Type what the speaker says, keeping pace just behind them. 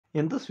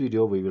In this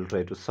video, we will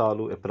try to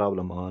solve a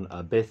problem on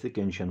a basic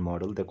Keynesian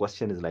model. The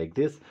question is like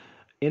this.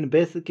 In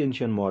basic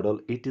Keynesian model,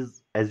 it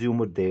is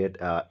assumed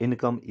that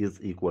income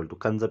is equal to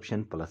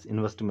consumption plus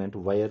investment,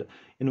 where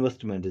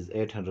investment is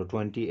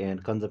 820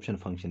 and consumption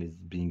function is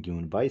being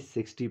given by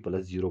 60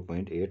 plus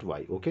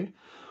 0.8y. Okay,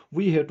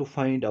 we have to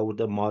find out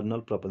the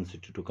marginal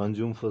propensity to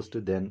consume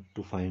first, then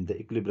to find the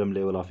equilibrium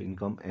level of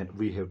income, and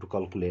we have to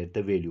calculate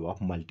the value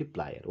of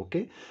multiplier.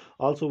 Okay,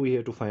 also we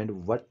have to find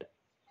what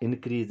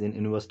increase in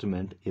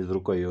investment is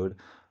required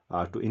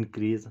to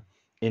increase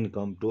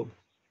income to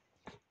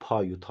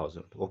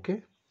 5,000.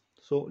 Okay,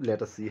 so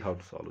let us see how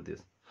to solve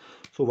this.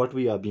 So what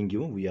we are being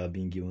given, we are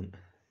being given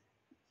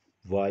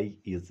y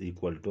is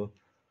equal to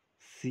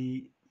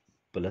c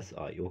plus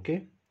I.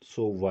 Okay,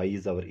 so y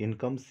is our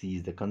income, c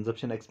is the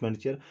consumption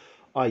expenditure,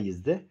 I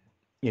is the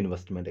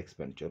investment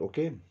expenditure.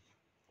 Okay,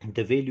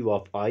 the value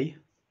of I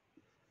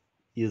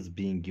is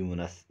being given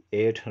as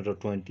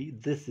 820.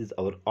 This is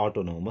our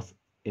autonomous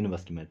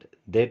investment,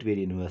 that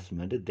very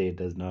investment that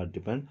does not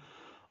depend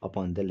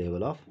upon the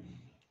level of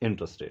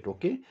interest rate.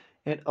 Okay,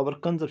 and our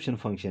consumption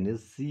function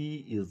is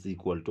c is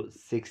equal to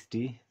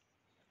 60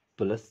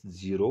 plus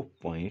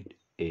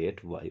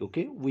 0.8y.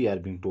 Okay, we are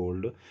being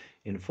told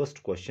in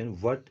first question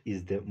what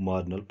is the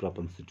marginal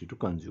propensity to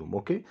consume.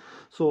 Okay,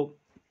 so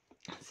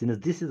since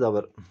this is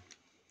our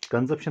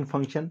consumption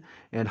function,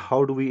 and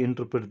how do we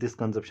interpret this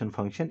consumption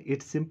function?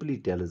 It simply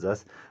tells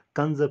us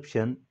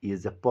consumption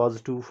is a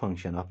positive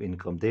function of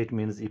income. That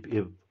means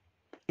if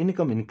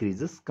income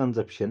increases,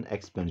 consumption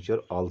expenditure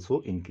also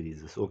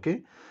increases.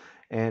 Okay,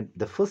 and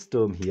the first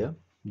term here,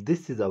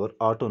 this is our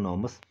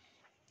autonomous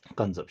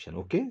consumption.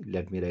 Okay,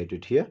 let me write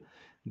it here.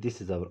 This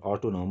is our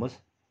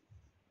autonomous,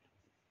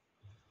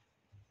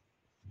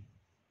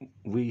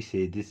 we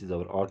say this is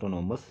our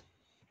autonomous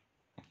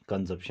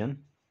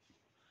consumption.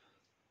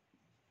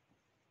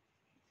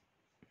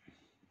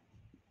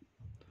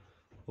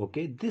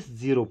 Okay, this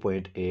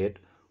 0.8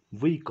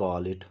 we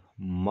call it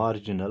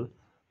marginal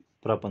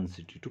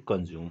propensity to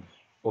consume.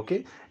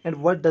 Okay,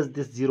 and what does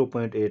this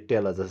 0.8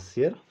 tell us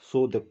here?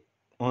 So the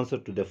answer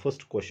to the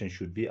first question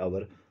should be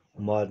our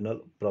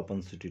marginal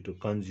propensity to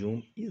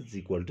consume is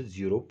equal to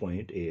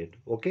 0.8.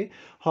 Okay,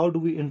 how do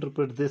we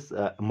interpret this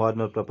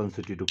marginal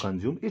propensity to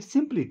consume? It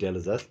simply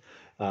tells us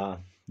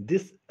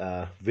this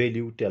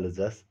value tells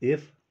us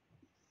if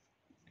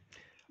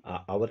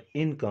our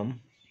income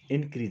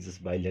increases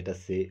by, let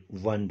us say,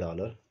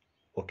 $1.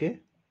 Okay,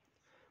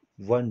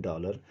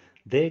 $1,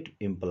 that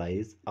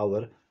implies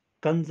our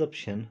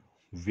consumption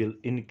will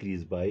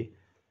increase by,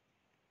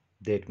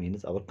 that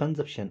means our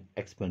consumption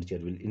expenditure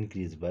will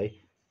increase by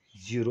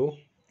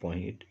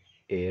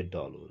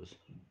 $0.8.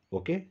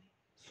 Okay,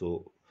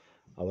 so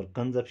our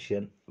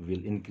consumption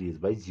will increase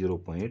by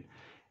 $0.8.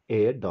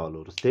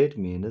 That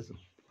means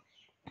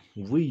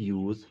we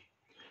use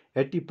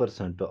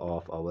 80%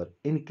 of our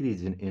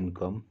increase in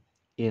income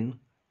in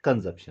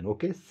consumption.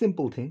 Okay,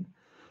 simple thing.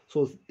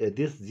 So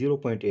this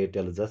 0.8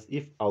 tells us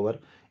if our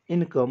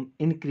income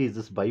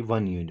increases by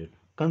 1 unit,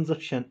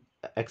 consumption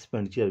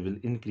expenditure will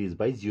increase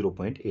by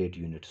 0.8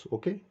 units.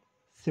 Okay,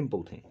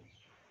 simple thing.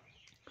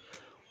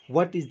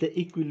 What is the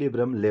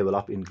equilibrium level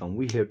of income?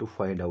 We have to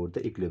find out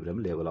the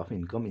equilibrium level of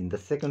income in the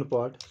second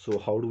part. So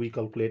how do we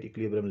calculate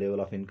equilibrium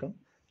level of income?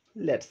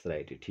 Let's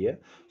write it here.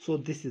 So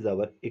this is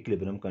our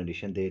equilibrium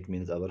condition. That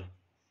means our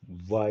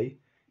y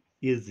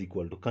is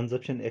equal to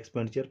consumption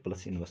expenditure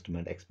plus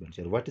investment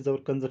expenditure. What is our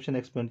consumption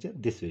expenditure?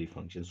 This very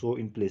function. So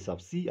in place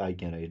of c, I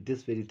can write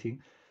this very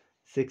thing,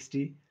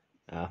 60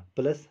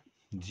 plus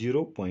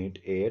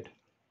 0.8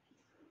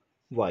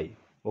 y.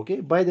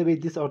 Okay, by the way,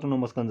 this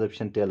autonomous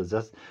consumption tells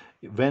us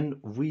when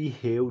we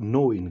have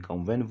no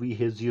income, when we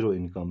have zero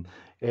income,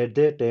 at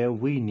that time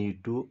we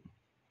need to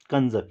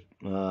consume,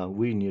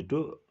 we need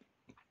to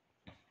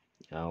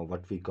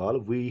what we call,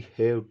 we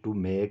have to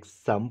make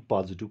some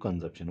positive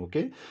consumption.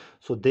 Okay,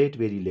 so that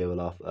very level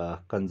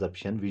of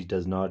consumption which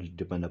does not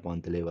depend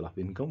upon the level of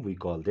income, we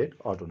call that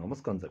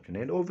autonomous consumption.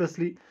 And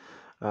obviously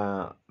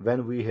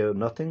when we have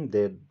nothing,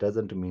 that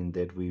doesn't mean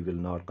that we will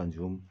not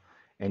consume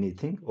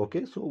anything.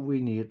 Okay, so we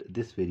need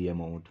this very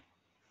amount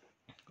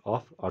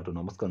of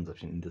autonomous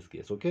consumption in this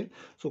case. Okay,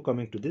 so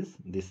coming to this,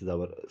 this is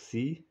our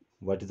c.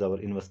 What is our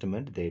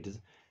investment? That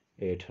is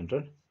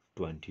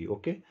 820.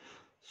 Okay,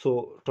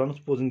 so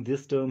transposing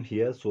this term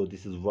here, so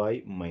this is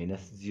y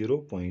minus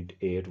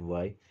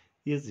 0.8y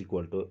is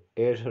equal to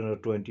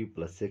 820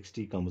 plus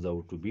 60 comes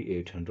out to be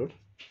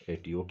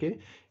 880. Okay,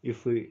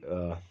 if we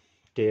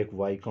take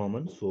y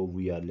common, so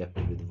we are left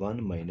with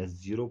 1 minus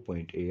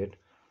 0.8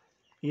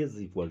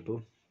 is equal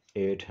to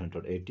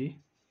 880,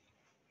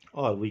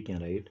 or we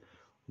can write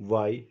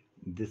y,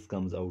 this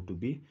comes out to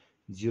be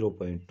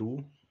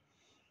 0.2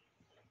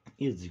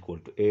 is equal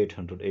to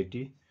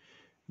 880,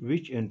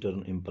 which in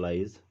turn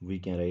implies we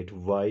can write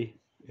y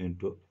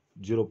into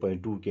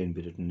 0.2 can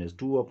be written as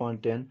 2 upon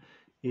 10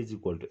 is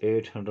equal to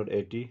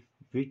 880,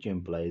 which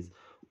implies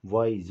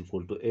y is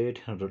equal to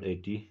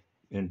 880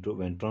 into,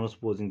 when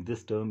transposing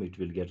this term, it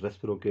will get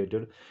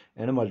reciprocated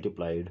and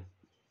multiplied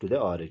to the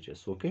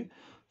RHS. Okay,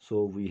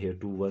 So we have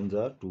 2 ones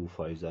are 2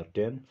 fives are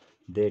 10.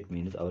 That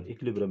means our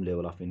equilibrium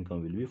level of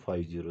income will be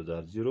 5 zeros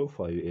are 0,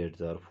 5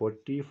 eights are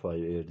 40,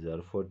 5 eights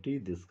are 40.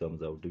 This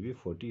comes out to be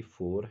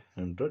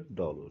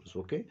 $4,400.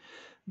 Okay,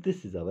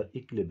 this is our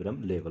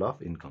equilibrium level of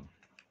income.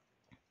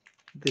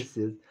 This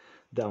is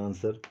the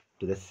answer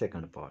to the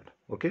second part.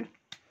 Okay,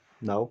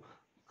 now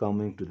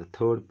coming to the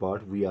third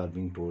part, we are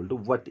being told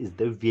what is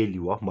the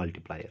value of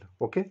multiplier.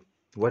 Okay,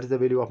 what is the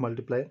value of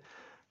multiplier?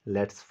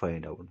 Let's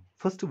find out.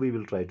 First we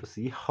will try to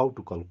see how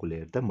to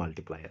calculate the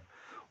multiplier.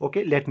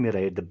 Okay, let me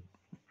write the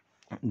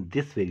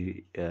this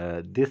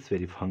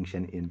very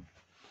function in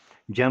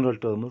general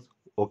terms.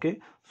 Okay,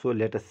 so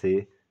let us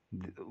say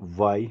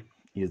y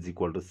is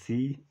equal to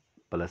c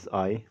plus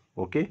I.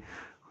 Okay,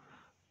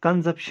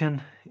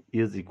 consumption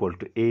is equal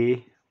to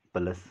a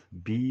plus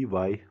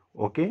by.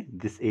 Okay,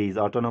 this a is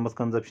autonomous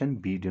consumption,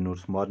 b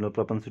denotes marginal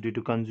propensity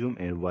to consume,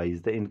 and y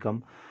is the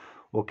income.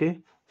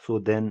 Okay, so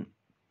then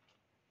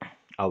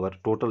our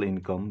total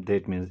income,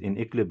 that means in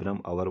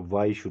equilibrium our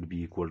y should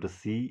be equal to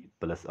c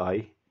plus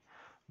I,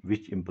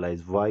 which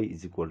implies y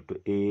is equal to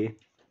a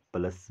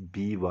plus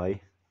by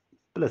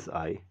plus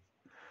I.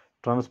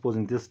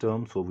 Transposing this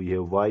term, so we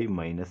have y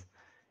minus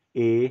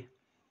a,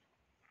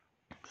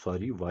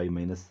 sorry, y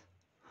minus,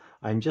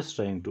 I'm just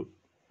trying to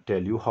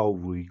tell you how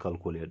we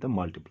calculate the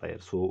multiplier.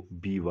 So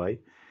by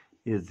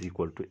is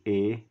equal to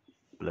a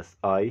plus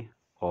I,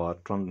 or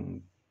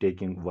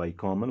taking y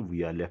common,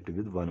 we are left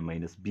with 1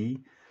 minus b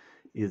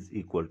is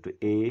equal to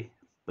a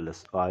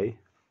plus I,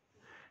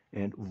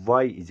 and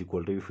y is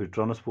equal to, if we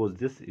transpose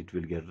this, it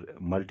will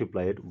get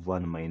multiplied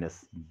 1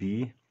 minus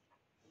b,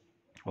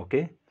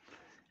 okay,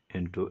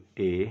 into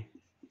a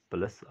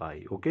plus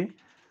I. Okay,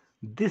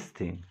 this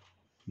thing,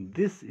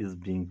 this is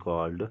being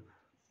called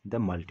the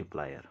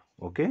multiplier.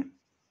 Okay,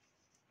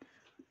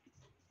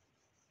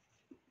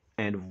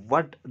 and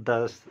what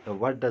does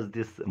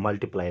this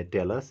multiplier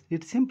tell us?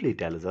 It simply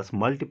tells us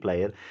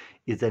multiplier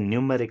is a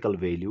numerical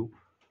value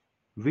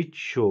which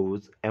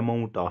shows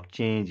amount of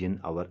change in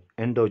our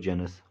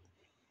endogenous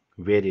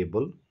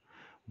variable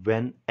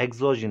when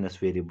exogenous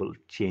variable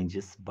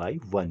changes by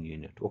 1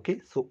 unit. Okay,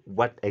 so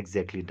what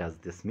exactly does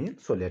this mean?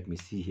 So let me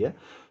see here.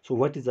 So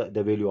what is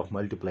the value of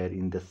multiplier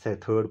in the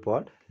third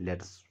part?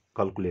 Let's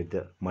calculate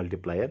the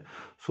multiplier.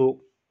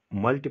 So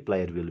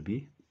multiplier will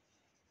be,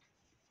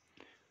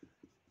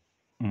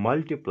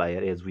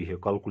 multiplier as we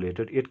have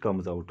calculated, it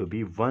comes out to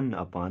be 1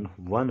 upon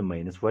 1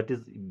 minus, what is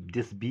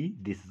this b?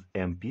 This is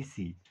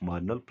MPC,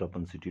 marginal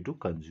propensity to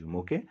consume.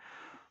 Okay,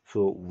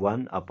 so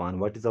 1 upon,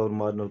 what is our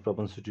marginal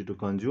propensity to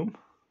consume?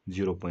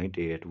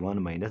 0.8.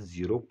 1 minus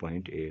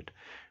 0.8,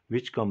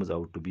 which comes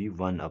out to be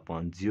 1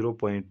 upon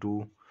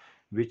 0.2,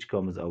 which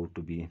comes out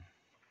to be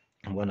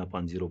 1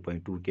 upon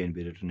 0.2 can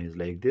be written as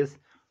like this,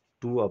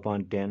 2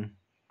 upon 10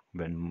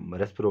 when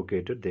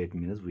reciprocated, that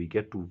means we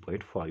get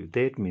 2.5.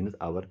 That means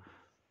our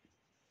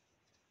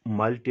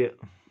multiplier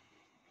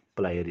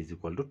is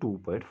equal to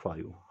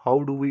 2.5. How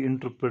do we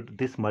interpret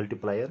this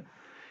multiplier?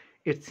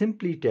 It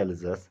simply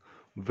tells us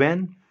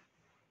when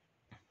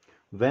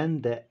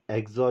the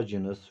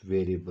exogenous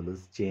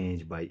variables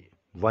change by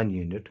 1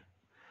 unit,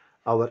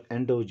 our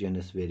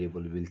endogenous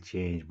variable will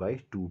change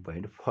by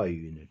 2.5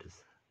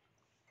 units.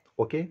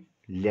 Okay,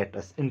 let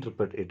us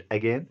interpret it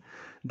again.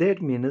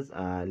 That means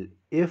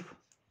if,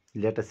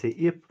 let us say,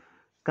 if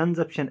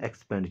consumption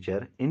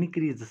expenditure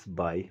increases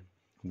by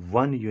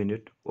 1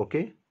 unit,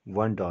 okay,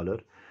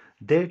 $1,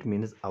 that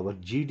means our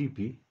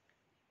GDP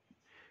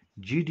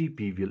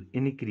will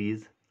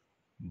increase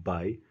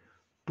by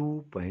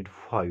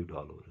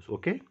 $2.5.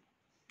 Okay,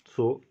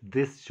 so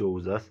this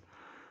shows us,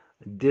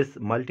 this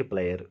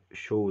multiplier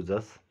shows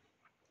us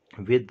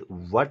with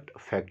what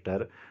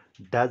factor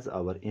does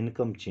our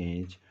income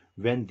change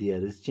when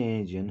there is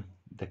change in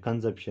the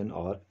consumption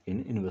or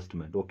in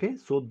investment. Okay,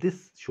 so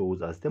this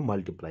shows us the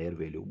multiplier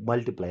value,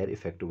 multiplier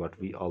effect, what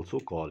we also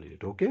call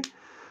it. Okay,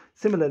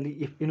 similarly,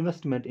 if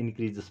investment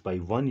increases by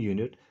 1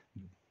 unit,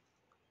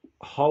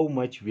 how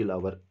much will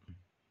our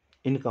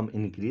income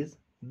increase?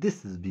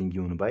 This is being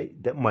given by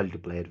the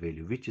multiplier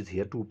value, which is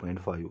here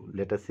 2.5.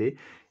 Let us say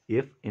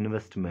if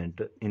investment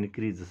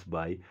increases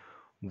by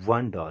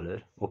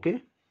 $1,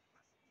 okay,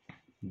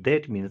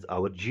 that means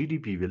our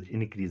GDP will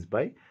increase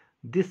by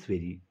this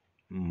very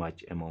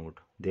much amount,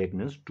 that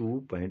means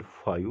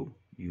 2.5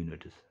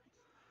 units.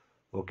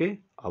 Okay,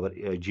 our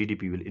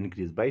GDP will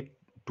increase by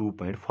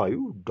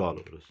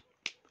 $2.5.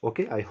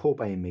 Okay, I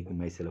hope I am making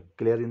myself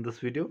clear in this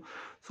video.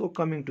 So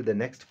coming to the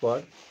next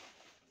part,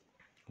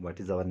 what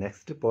is our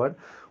next part?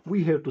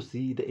 We have to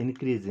see the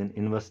increase in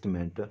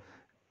investment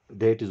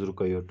that is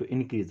required to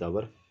increase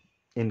our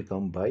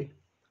income by,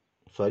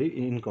 sorry,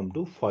 income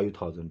to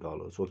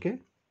 $5,000. Okay,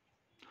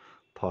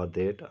 for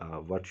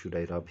that what should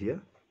I rub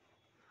here?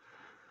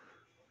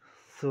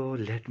 So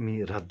let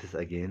me rub this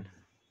again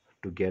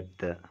to get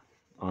the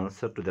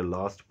answer to the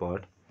last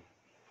part.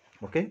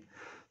 Okay,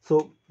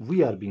 so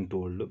we are being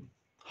told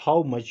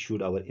how much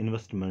should our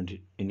investment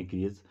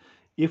increase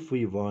if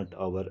we want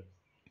our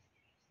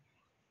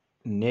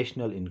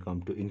national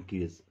income to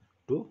increase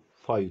to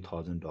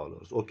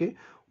 $5,000. Okay,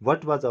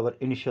 What was our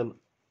initial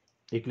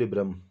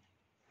equilibrium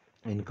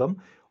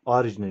income?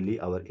 Originally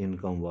our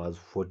income was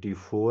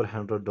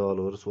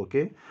 $4,400.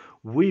 Okay,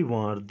 we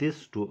want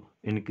this to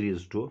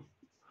increase to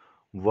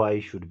y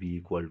should be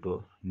equal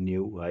to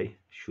new y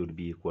should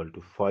be equal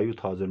to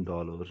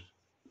 $5,000.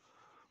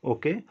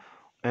 Okay,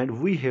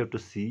 and we have to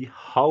see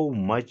how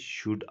much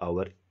should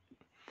our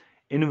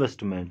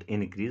investment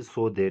increase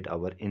so that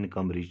our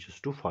income reaches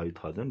to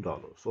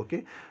 $5,000.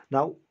 Okay,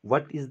 now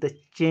what is the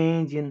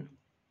change in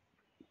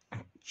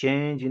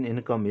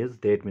income is,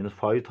 that means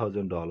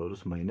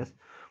 $5,000 minus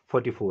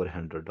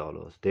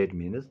 $4,400, that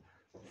means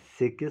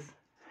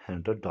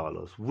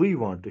 $600. We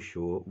want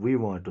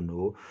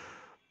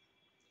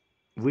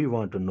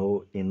to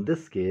know in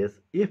this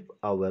case, if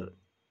our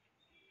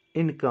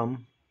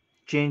income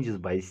changes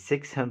by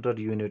 600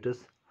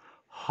 units,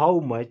 how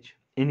much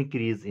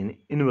increase in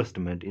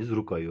investment is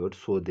required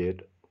so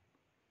that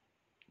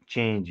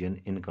change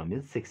in income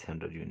is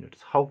 600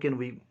 units. How can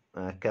we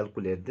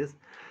calculate this?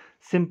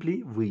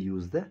 Simply we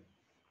use the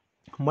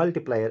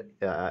multiplier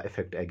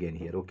effect again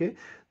here. Okay,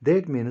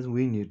 that means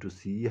we need to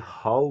see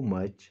how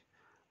much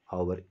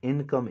our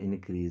income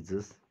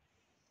increases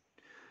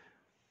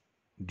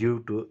due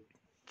to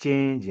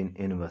change in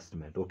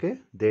investment. Okay,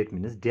 that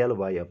means del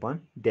y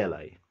upon del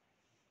I.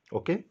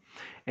 Okay,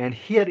 and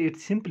here it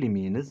simply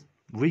means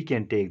we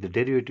can take the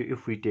derivative.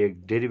 If we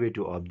take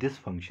derivative of this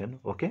function,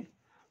 okay,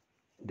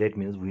 that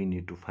means we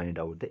need to find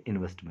out the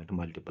investment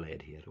multiplier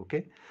here.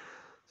 Okay,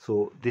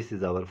 so this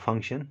is our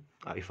function.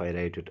 If I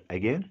write it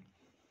again,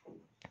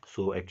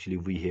 so actually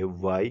we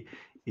have y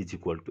is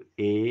equal to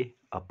a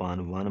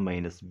upon 1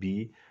 minus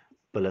b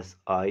plus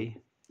I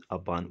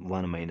upon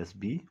 1 minus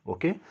b.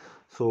 Okay,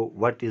 so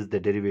what is the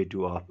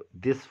derivative of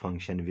this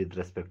function with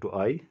respect to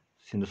I?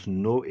 Since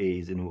no I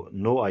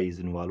is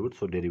involved,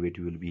 so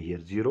derivative will be here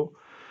 0.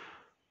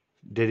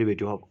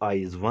 Derivative of I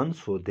is 1,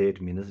 so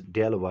that means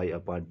del y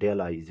upon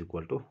del I is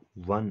equal to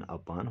 1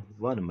 upon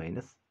 1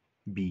 minus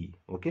b.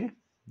 Okay,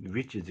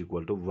 which is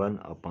equal to 1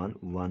 upon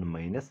 1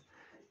 minus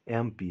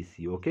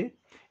MPC. Okay,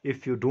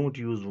 if you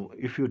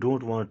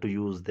don't want to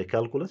use the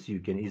calculus, you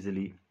can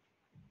easily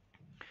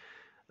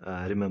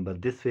remember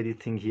this very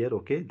thing here.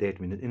 Okay, that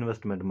means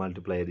investment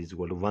multiplier is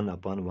equal to 1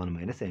 upon 1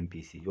 minus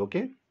MPC.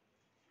 Okay,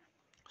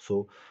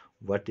 so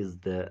what is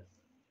the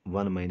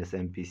 1 minus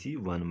MPC?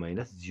 1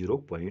 minus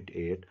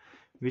 0.8,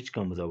 which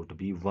comes out to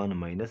be 1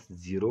 minus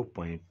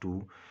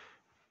 0.2.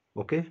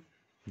 Okay,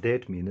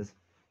 that means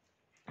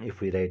if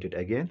we write it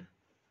again,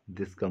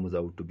 this comes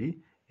out to be,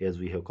 as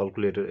we have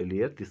calculated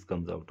earlier, this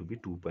comes out to be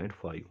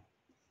 2.5.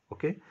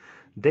 Okay,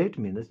 that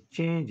means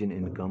change in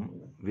income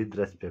with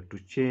respect to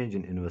change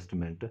in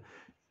investment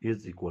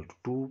is equal to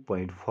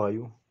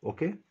 2.5.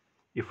 Okay,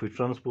 if we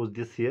transpose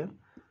this here,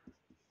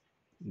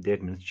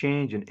 that means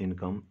change in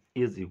income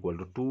is equal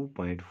to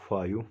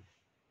 2.5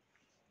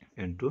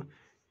 into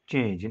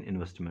change in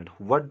investment.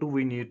 What do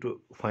we need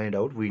to find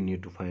out? We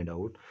need to find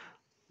out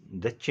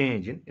the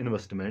change in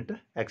investment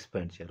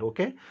expenditure.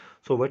 Okay,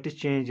 so what is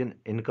change in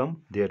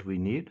income that we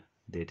need?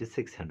 That is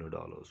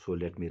 $600. So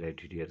let me write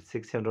it here.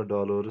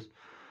 $600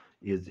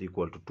 is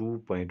equal to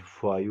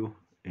 2.5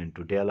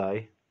 into del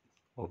I.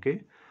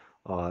 Okay,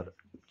 or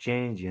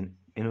change in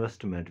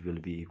investment will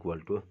be equal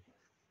to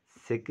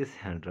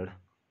 600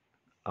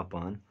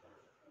 upon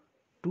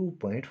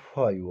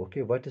 2.5.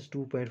 Okay, what is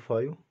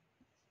 2.5?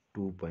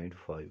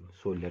 2.5.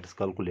 So let's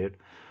calculate.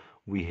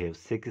 We have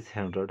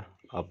 600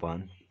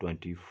 upon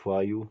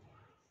 25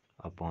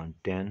 upon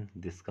 10.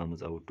 This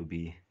comes out to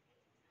be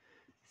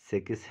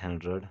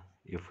 600.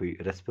 If we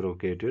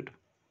reciprocate it,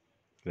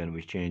 when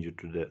we change it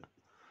to the,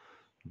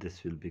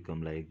 this will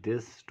become like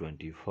this,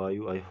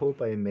 25. I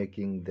hope I am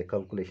making the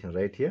calculation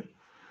right here.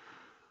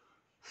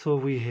 So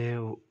we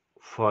have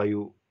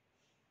 5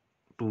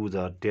 2s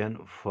are 10,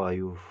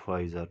 5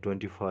 5s are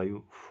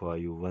 25, 5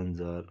 1s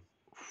are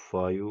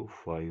 5,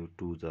 5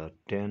 2s are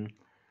 10,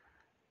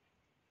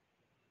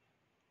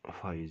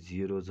 5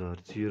 zeros are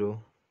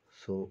 0.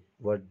 So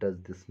what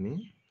does this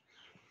mean?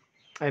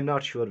 I'm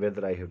not sure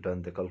whether I have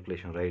done the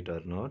calculation right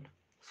or not.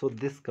 So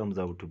this comes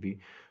out to be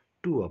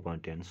 2 upon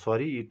 10.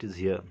 Sorry, it is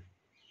here.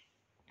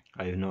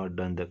 I have not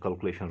done the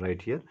calculation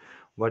right here.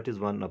 What is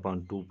 1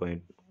 upon 2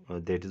 point?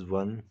 That is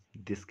 1.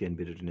 This can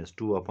be written as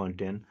 2 upon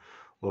 10.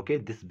 Okay,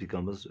 this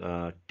becomes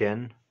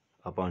 10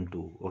 upon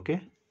 2.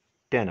 Okay,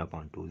 10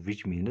 upon 2,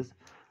 which means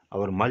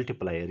our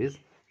multiplier is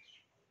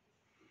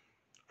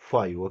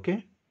 5.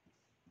 Okay,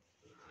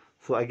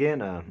 so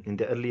again, in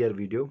the earlier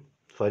video,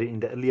 sorry, in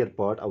the earlier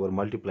part, our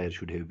multiplier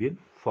should have been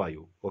 5.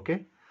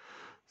 Okay,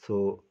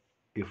 so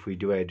if we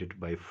divide it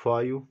by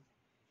 5,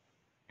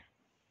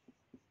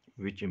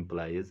 which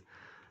implies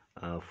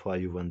 5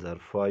 1s are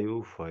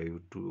 5, 5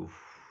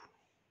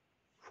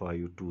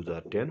 2s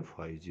are 10,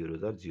 5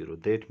 zeros are 0.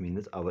 That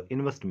means our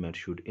investment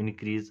should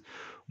increase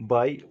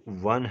by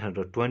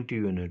 120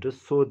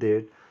 units so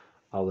that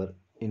our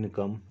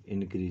income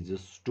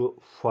increases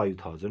to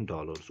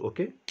 $5,000.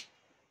 Okay,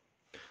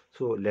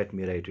 so let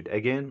me write it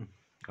again.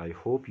 I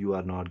hope you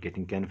are not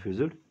getting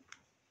confused.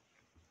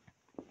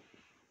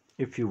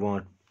 If you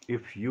want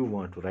if you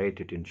want to write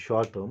it in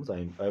short terms,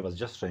 I was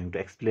just trying to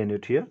explain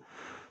it here.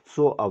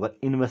 So our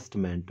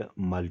investment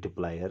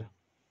multiplier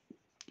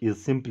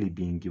is simply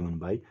being given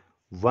by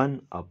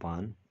 1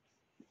 upon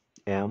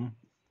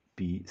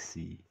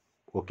MPC.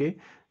 Okay,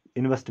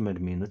 investment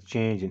means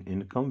change in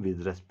income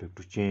with respect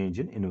to change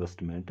in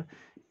investment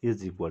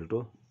is equal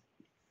to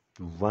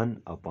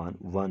 1 upon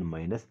 1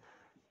 minus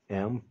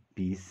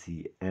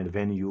MPC, and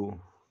when you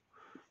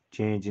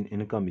change in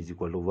income is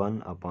equal to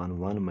 1 upon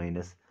 1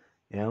 minus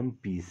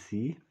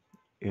MPC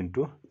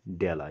into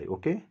del I.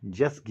 Okay,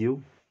 just give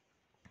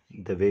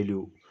the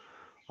value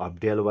of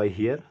del Y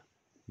here.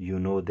 You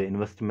know the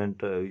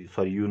investment,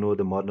 you know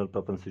the marginal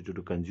propensity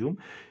to consume.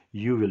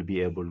 You will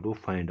be able to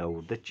find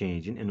out the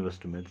change in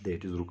investment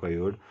that is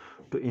required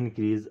to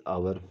increase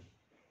our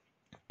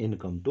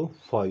income to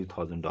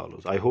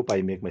 $5,000. I hope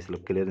I make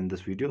myself clear in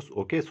this video.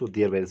 Okay, so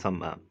there were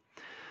some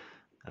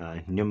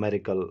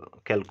numerical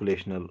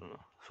calculational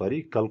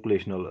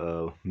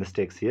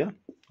mistakes here,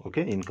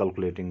 okay, in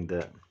calculating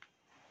the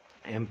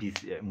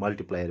MPC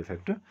multiplier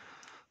effect.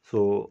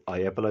 So I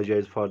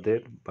apologize for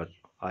that, but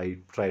I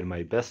tried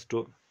my best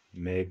to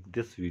make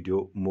this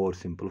video more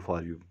simple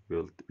for you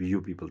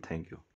people. Thank you.